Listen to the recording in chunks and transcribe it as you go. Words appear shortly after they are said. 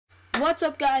What's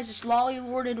up, guys? It's Lolly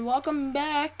Lord, and welcome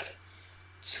back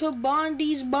to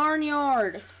Bondee's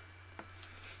Barnyard.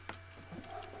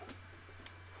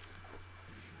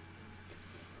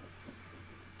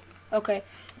 Okay,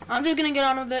 I'm just gonna get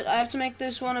on with it. I have to make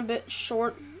this one a bit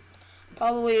short,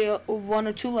 probably 1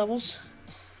 or 2 levels.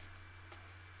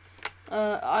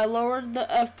 I lowered the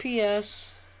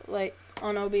FPS like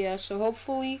on OBS, so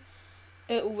hopefully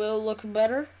it will look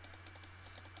better.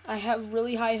 I have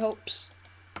really high hopes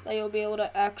that you'll be able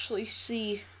to actually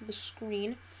see the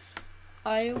screen.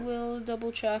 I will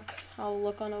double check how it'll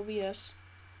look on OBS.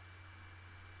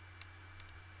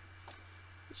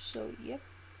 So, yep.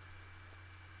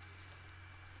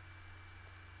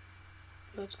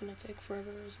 Oh, it's gonna take forever,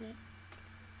 isn't it?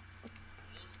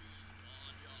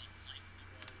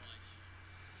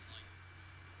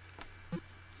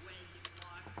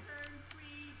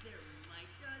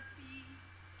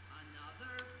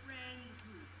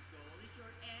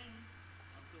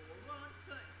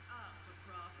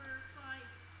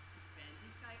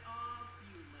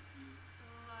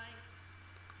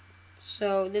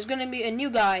 So there's gonna be a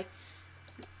new guy,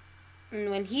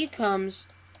 and when he comes,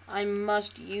 I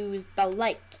must use the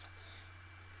lights.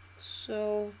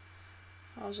 So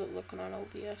how's it looking on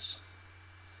OBS?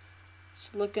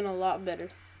 It's looking a lot better,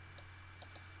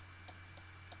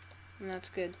 and that's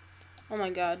good. Oh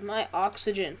my god, my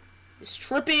oxygen is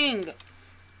tripping.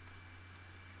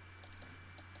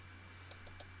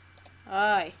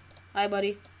 Hi,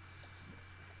 buddy.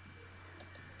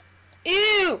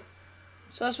 Ew!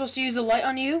 So I'm supposed to use the light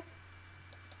on you?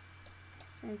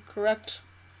 Correct.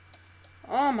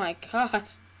 Oh my god.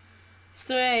 It's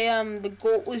 3 a.m. The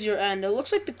goal was your end. It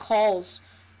looks like the calls,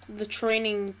 the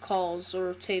training calls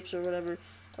or tapes or whatever, it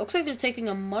looks like they're taking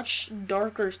a much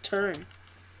darker turn.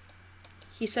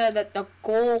 He said that the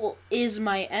goal is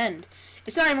my end.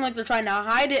 It's not even like they're trying to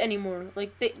hide it anymore.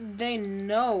 Like they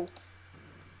know.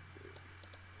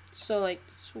 So like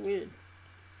it's weird.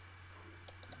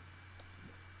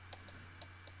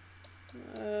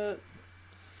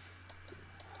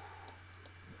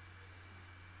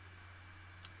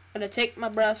 Gonna take my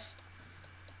breath,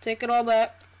 take it all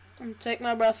back, and take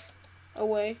my breath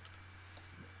away.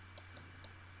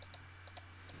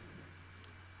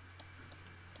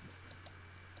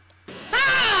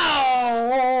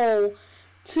 Ow!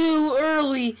 Too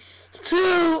early,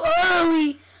 too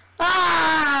early.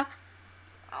 Ah!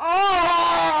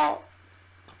 Oh!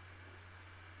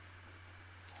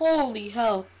 Holy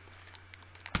hell.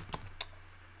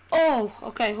 Oh,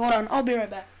 okay, hold on. I'll be right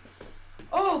back.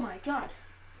 Oh my god.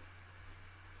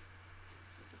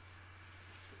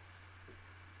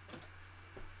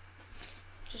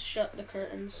 Just shut the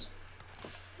curtains.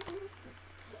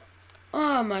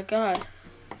 Oh my god.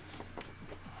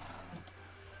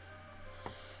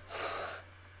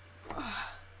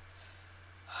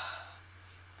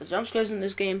 The jump scares in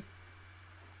this game,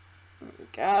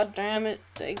 god damn it,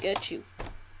 they get you.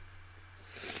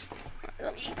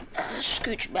 Let me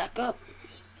scooch back up.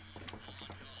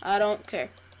 I don't care.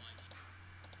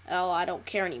 Oh, I don't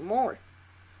care anymore.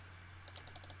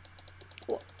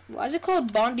 Why is it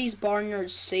called Bondee's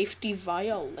Barnyard Safety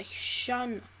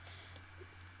Violation?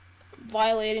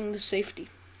 Violating the safety.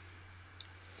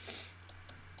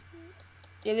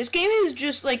 Yeah, this game is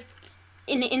just like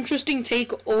an interesting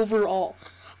take overall.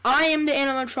 I am the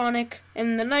animatronic,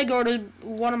 and then I go to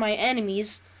one of my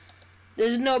enemies.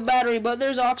 There's no battery, but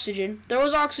there's oxygen. There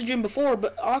was oxygen before,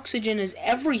 but oxygen is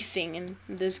everything in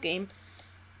this game.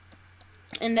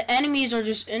 And the enemies are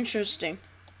just interesting.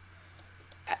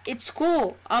 It's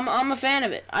cool. I'm a fan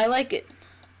of it. I like it.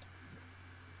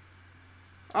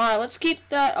 Alright, let's keep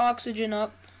that oxygen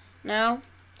up. Now,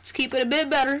 let's keep it a bit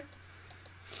better.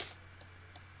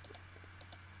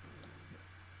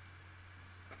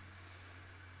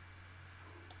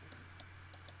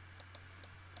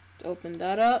 Open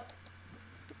that up.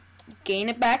 Gain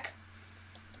it back.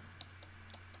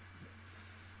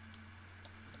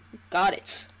 Got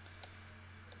it.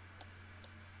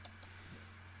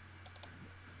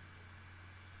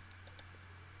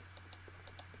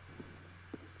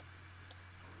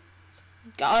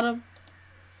 Got him.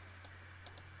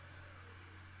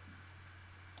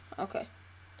 Okay.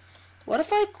 What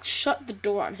if I shut the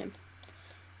door on him?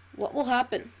 What will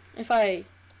happen if I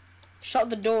shut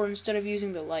the door instead of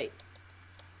using the light?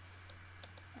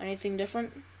 Anything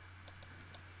different?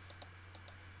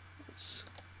 Let's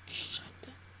shut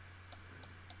that.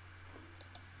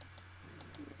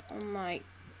 Oh my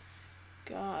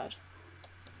god.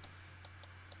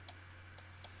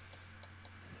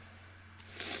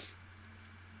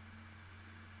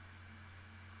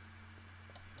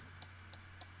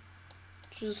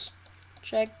 Just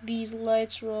Check these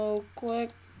lights real quick.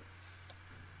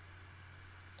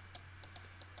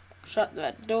 Shut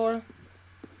that door.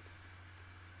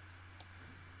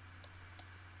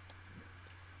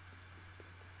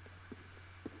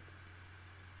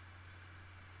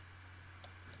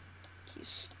 He's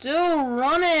still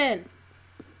running.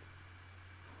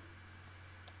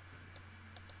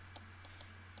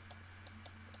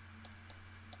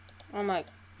 Oh my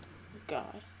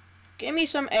God. Give me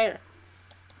some air.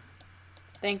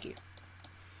 Thank you.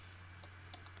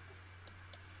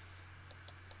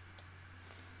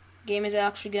 Game is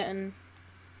actually getting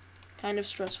kind of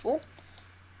stressful.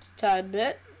 It's a tad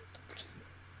bit.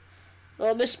 A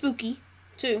little bit spooky,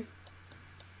 too.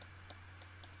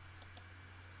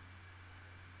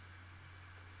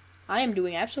 I am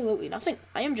doing absolutely nothing.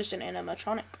 I am just an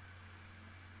animatronic.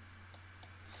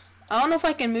 I don't know if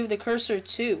I can move the cursor,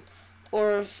 too,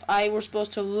 or if I were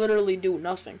supposed to literally do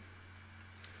nothing.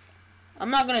 I'm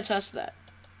not going to test that,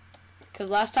 because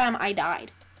last time I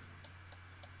died.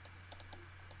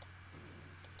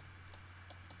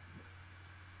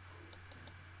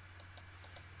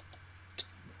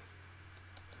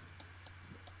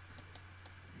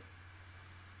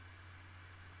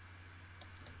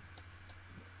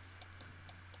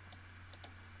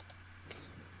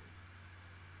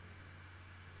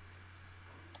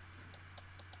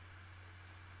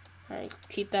 Alright,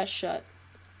 keep that shut.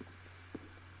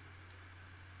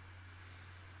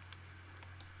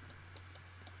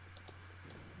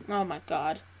 Oh my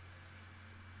God.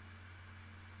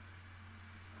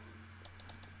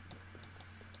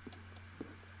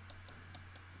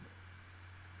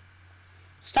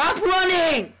 Stop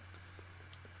running!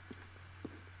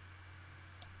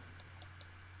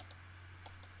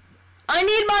 I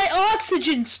need my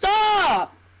oxygen!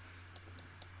 Stop!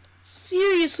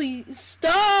 Seriously,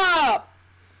 stop!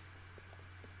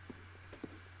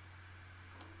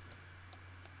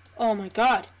 Oh my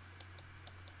God.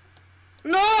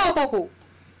 No!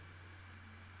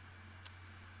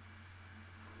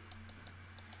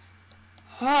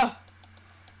 Huh.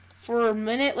 For a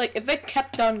minute, like, if it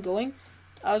kept on going,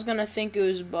 I was gonna think it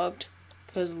was bugged.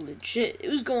 Because legit, it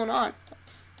was going on for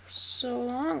so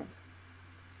long.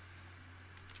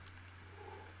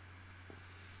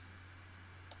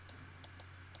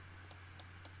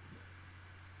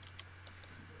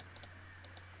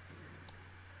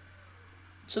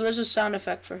 So there's a sound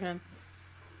effect for him.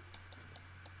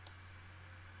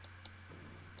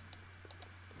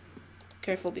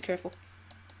 Careful, be careful.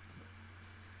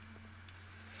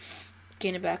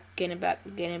 Gain it back, gain it back,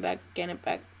 gain it back, gain it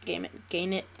back, gain it,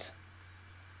 gain it.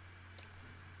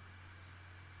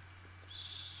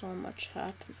 So much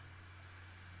happening.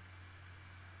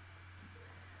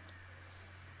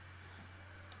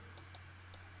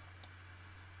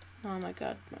 Oh my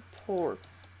God, my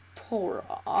poor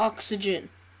oxygen.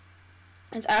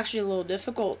 It's actually a little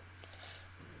difficult.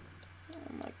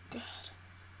 Oh my God.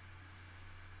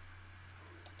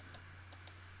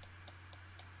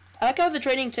 I like how the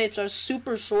training tapes are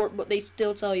super short, but they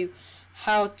still tell you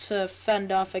how to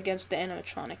fend off against the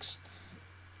animatronics.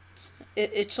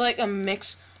 It's like a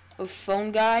mix of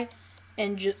Phone Guy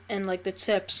and like the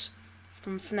tips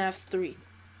from FNAF 3,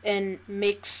 and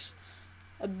makes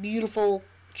a beautiful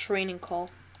training call.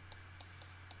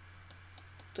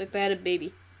 It's like they had a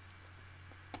baby.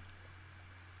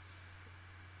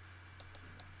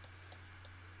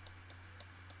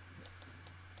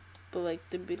 But like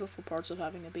the beautiful parts of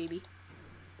having a baby.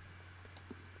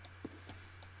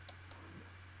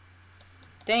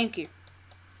 Thank you.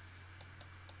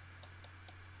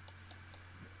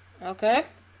 Okay.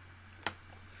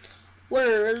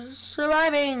 We're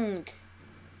surviving.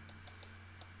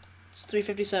 It's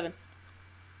 3:57.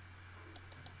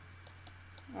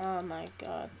 Oh my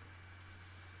God.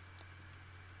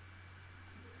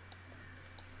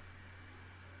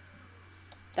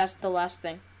 That's the last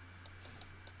thing.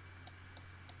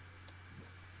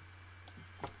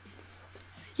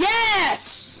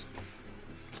 Yes!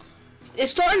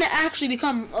 It's starting to actually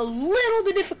become a little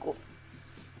bit difficult.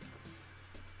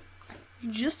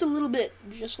 Just a little bit.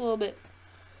 Just a little bit.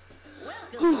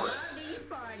 Welcome to Bondee's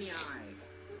Barnyard.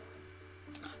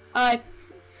 I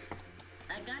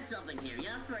got something here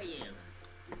just for you.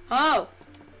 Oh.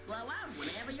 Blow out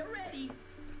whenever you're ready.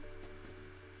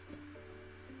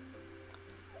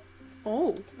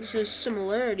 Oh, this is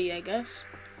similarity, I guess.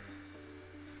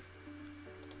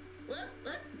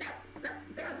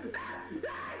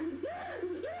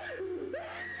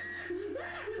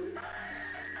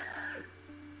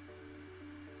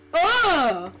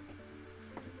 Oh!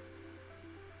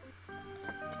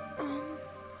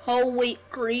 Oh, wait,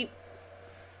 creep.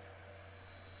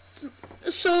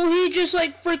 So he just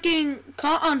like freaking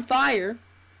caught on fire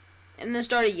and then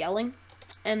started yelling,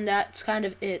 and that's kind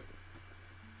of it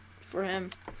for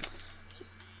him.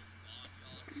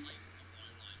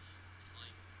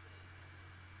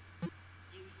 You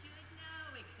should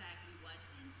know exactly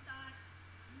what's in stock.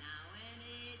 Now and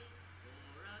it's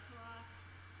 4 o'clock.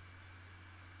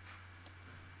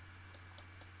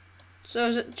 So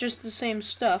is it just the same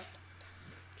stuff?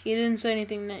 He didn't say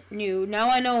anything new. Now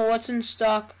I know what's in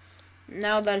stock.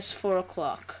 Now that it's 4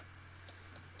 o'clock.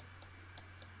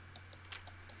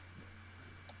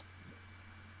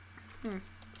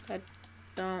 I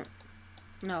don't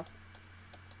know.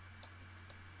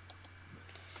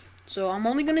 So I'm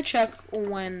only gonna check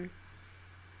when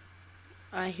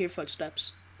I hear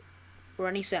footsteps or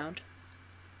any sound.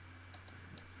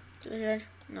 Did I hear?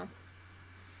 No.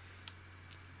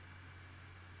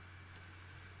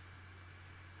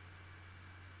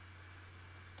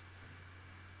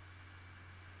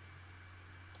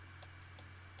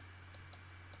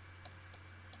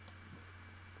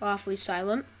 Awfully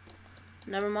silent.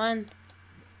 Never mind.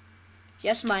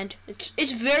 Yes, mind.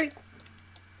 It's very.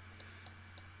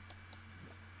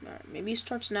 Alright, maybe it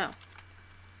starts now.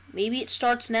 Maybe it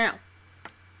starts now.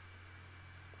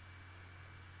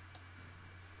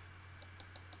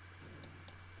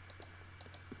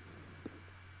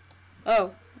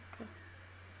 Oh. Okay.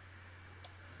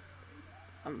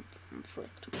 I'm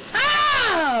fricked.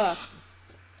 Ah!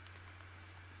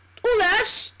 Oh,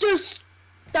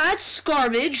 that's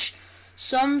garbage.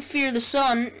 Some fear the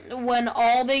sun when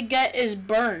all they get is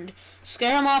burned.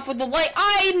 Scare him off with the light.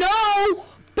 I know,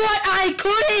 but I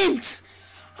couldn't.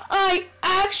 I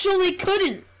actually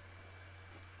couldn't.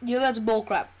 Yeah, that's bull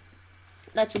crap.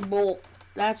 That's bull.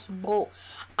 That's bull.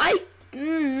 Oh,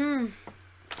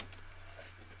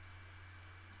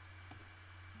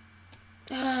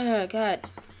 God.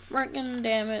 Freaking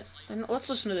damn it. And let's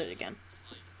listen to it again.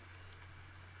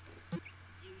 You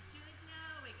should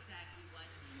know exactly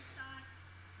what's in stock.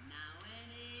 Now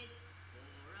and it's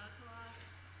 4 o'clock.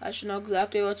 I should know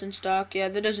exactly what's in stock. Yeah,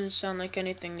 that doesn't sound like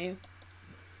anything new.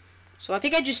 So I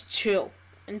think I just chill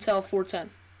until 4:10.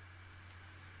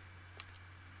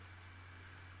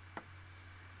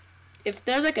 If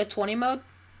there's like a 20 mode,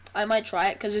 I might try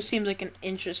it because it seems like an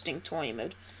interesting 20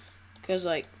 mode. Because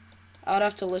like, I would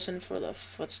have to listen for the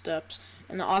footsteps,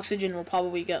 and the oxygen will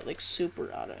probably get like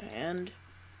super out of hand.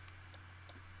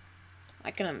 I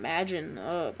can imagine.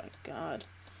 Oh my God.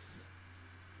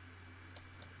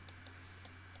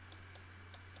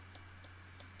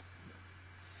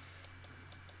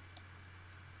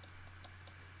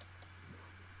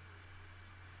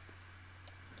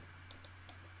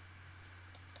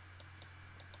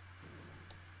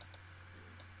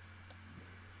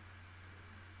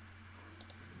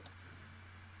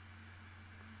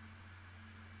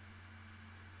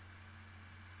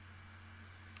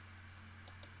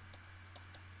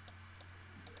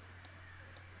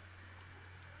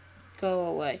 Go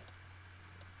away.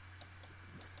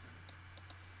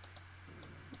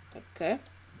 Okay.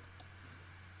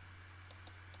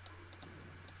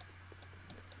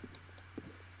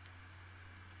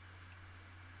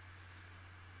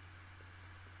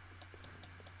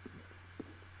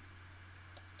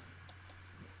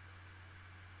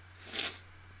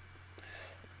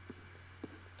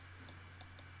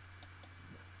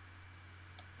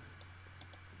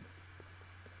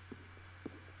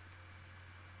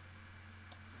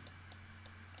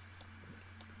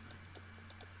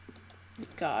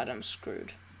 God, I'm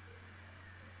screwed.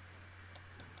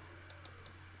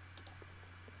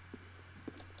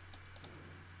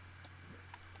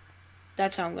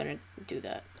 That's how I'm gonna do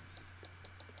that.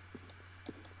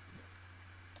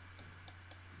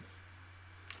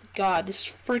 God, this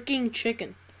freaking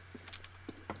chicken.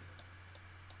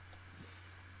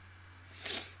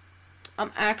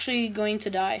 I'm actually going to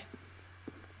die.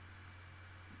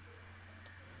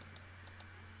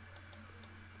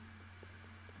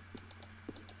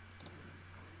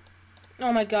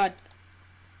 Oh my God.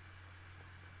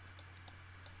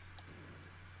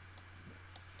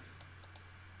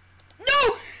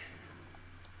 No!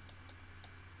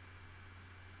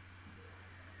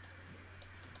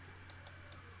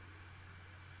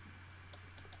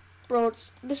 Bro,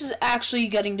 this is actually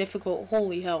getting difficult.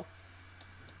 Holy hell.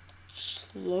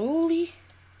 Slowly,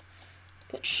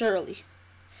 but surely.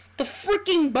 The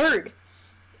freaking bird.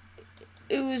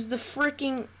 It was the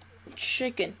freaking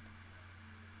chicken.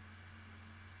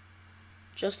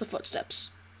 Just the footsteps.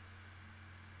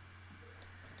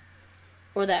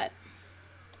 Or that.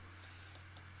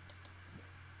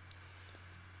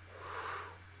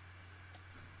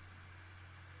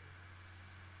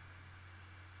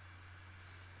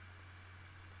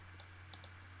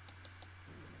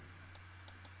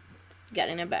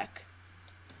 Getting it back.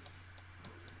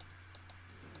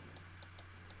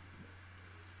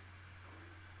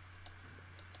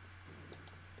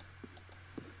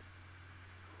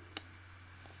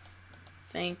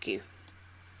 Thank you.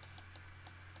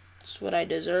 That's what I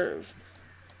deserve.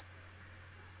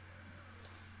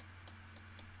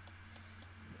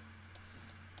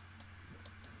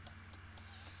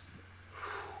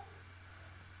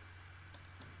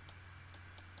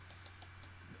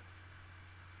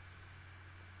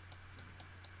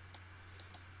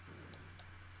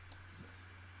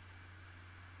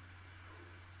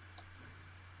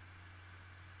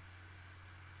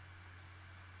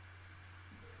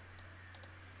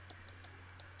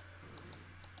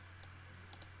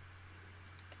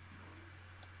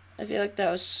 I feel like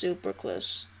that was super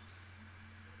close.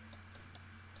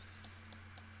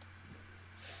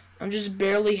 I'm just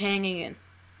barely hanging in.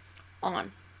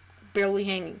 On. Barely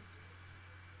hanging.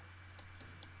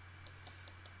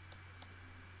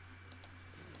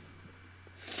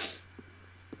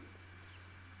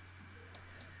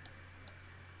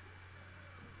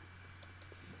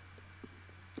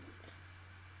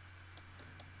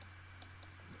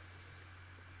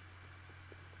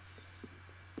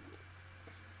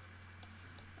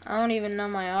 I don't even know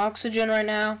my oxygen right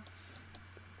now.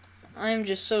 I'm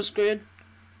just so screwed.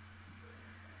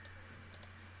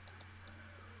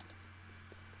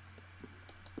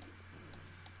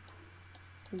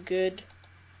 Good.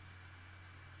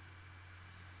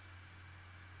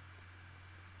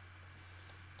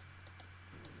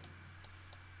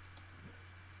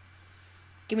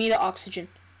 Give me the oxygen.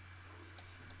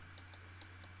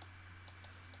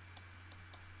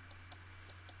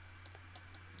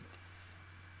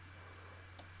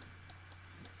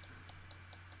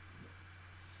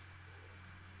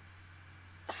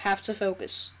 Have to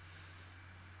focus.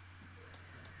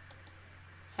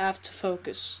 Have to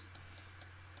focus.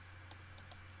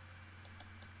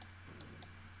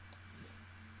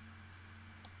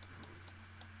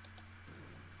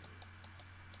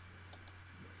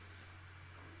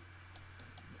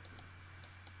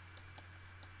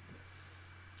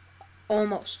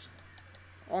 Almost.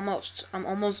 Almost. I'm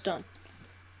almost done.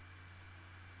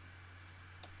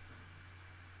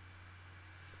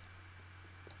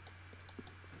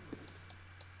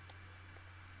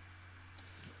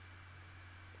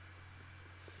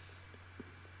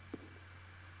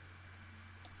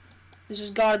 This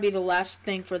has got to be the last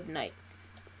thing for the night.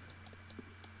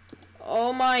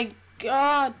 Oh my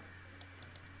god.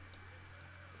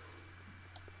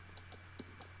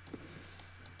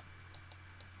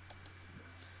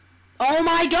 Oh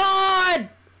my god!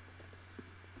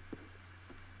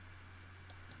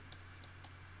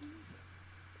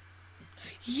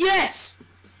 Yes!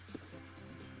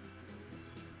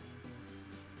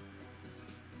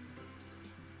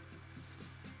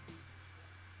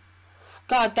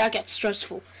 God, that gets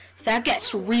stressful. That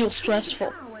gets real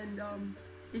stressful.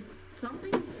 Is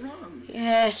something wrong?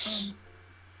 Yes.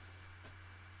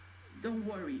 Don't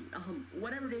worry.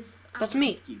 Whatever it is, That's I'll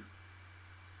me. help you.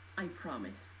 I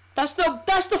promise. That's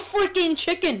the freaking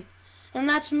chicken. And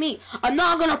that's me. I'm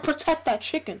not gonna protect that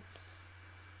chicken.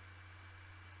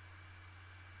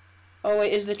 Oh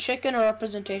wait, is the chicken a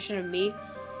representation of me?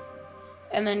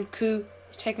 And then Ku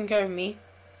is taking care of me?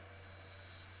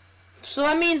 So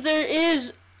that means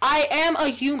I am a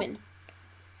human.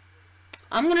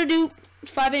 I'm gonna do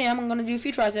 5 a.m. I'm gonna do a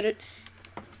few tries at it.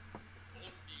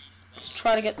 Let's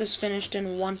try to get this finished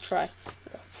in one try.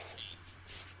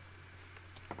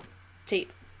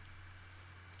 Tape.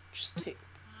 Just tape.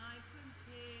 I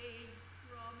contain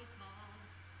from it all,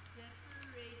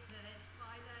 separated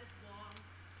by that wall,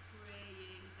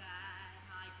 praying that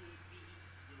I could be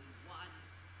the one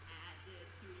added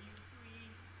to you free.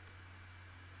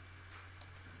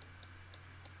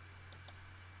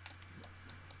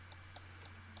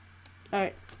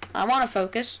 Alright. I want to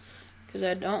focus, because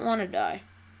I don't want to die.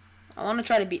 I want to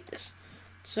try to beat this.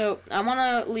 So, I want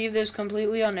to leave this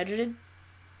completely unedited.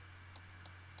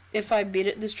 If I beat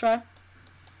it this try.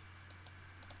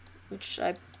 Which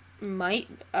I might.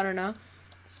 I don't know.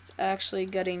 It's actually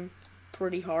getting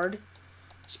pretty hard.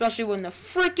 Especially when the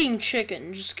freaking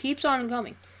chicken just keeps on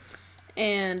coming.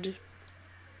 And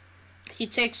he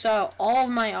takes out all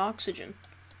of my oxygen.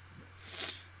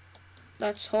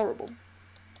 That's horrible.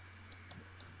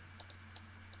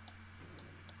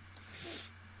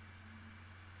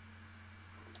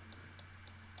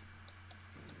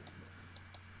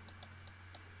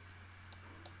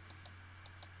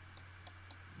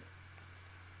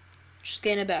 Just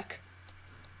gain it back.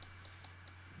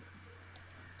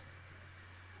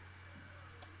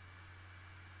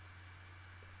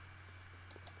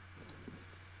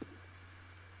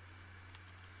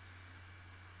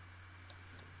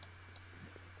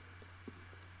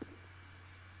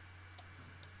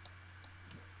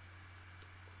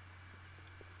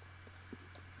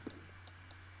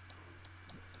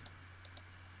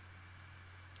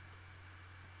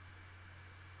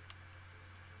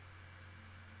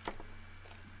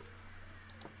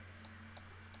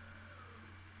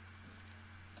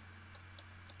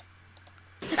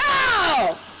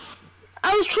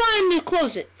 I was trying to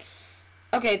close it.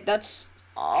 Okay, that's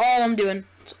all I'm doing.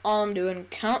 That's all I'm doing.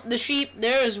 Count the sheep.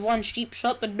 There is one sheep.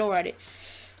 Shut the door at it.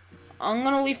 I'm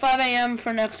gonna leave 5 a.m.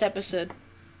 for next episode.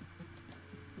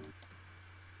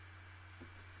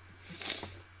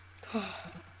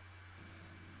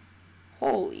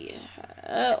 Holy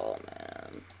hell,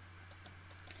 man.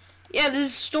 Yeah,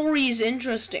 this story is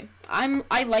interesting.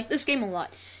 I like this game a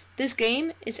lot. This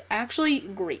game is actually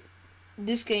great.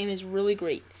 This game is really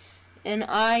great. And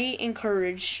I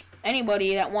encourage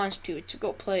anybody that wants to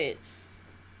go play it.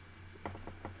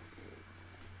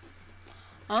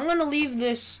 I'm going to leave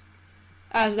this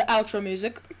as the outro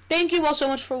music. Thank you all so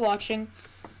much for watching.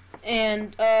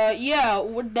 And, yeah,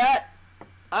 with that,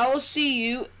 I will see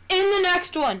you in the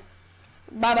next one.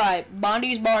 Bye-bye.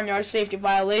 Bondee's Barnyard safety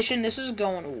violation. This is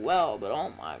going well, but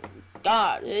oh my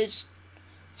god, it's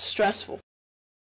stressful.